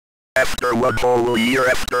After one whole year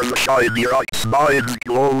after the shiny rocks mines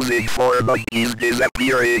closing for monkeys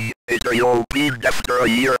disappearing, it opened after a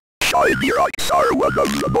year. Shiny rocks are one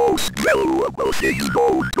of the most valuable things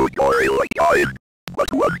known to gorilla-kind,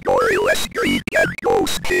 but one gorilla's greed can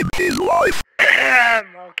cost him his life.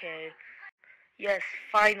 Okay. Yes,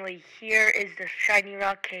 finally, here is the shiny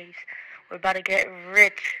rock case. We're about to get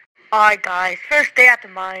rich. Alright guys, first day at the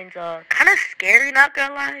mines, kinda scary, not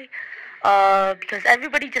gonna lie. Because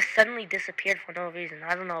everybody just suddenly disappeared for no reason.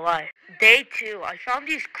 I don't know why. Day 2, I found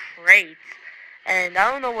these crates, and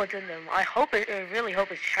I don't know what's in them. I really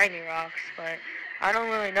hope it's shiny rocks, but I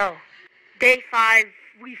don't really know. Day 5,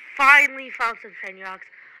 we finally found some shiny rocks.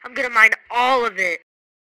 I'm gonna mine all of it.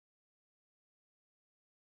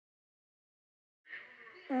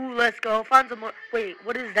 Ooh, let's go. Found some more. Wait,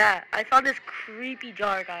 what is that? I found this creepy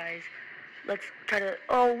jar, guys. Let's try to...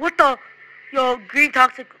 Oh, what the... Yo, green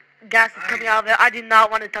toxic gas is coming out of it. I did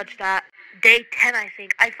not want to touch that. Day 10, I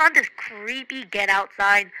think. I found this creepy get out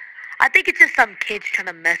sign. I think it's just some kids trying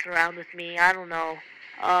to mess around with me. I don't know.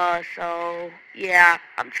 So... Yeah,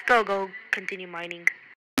 I'm just gonna go continue mining.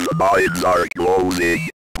 The mines are closing.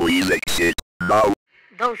 Please exit now.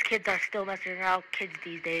 Those kids are still messing around, kids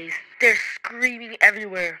these days. They're screaming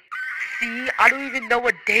everywhere. See, I don't even know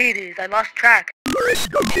what day it is. I lost track. The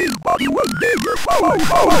rest of his body was never found.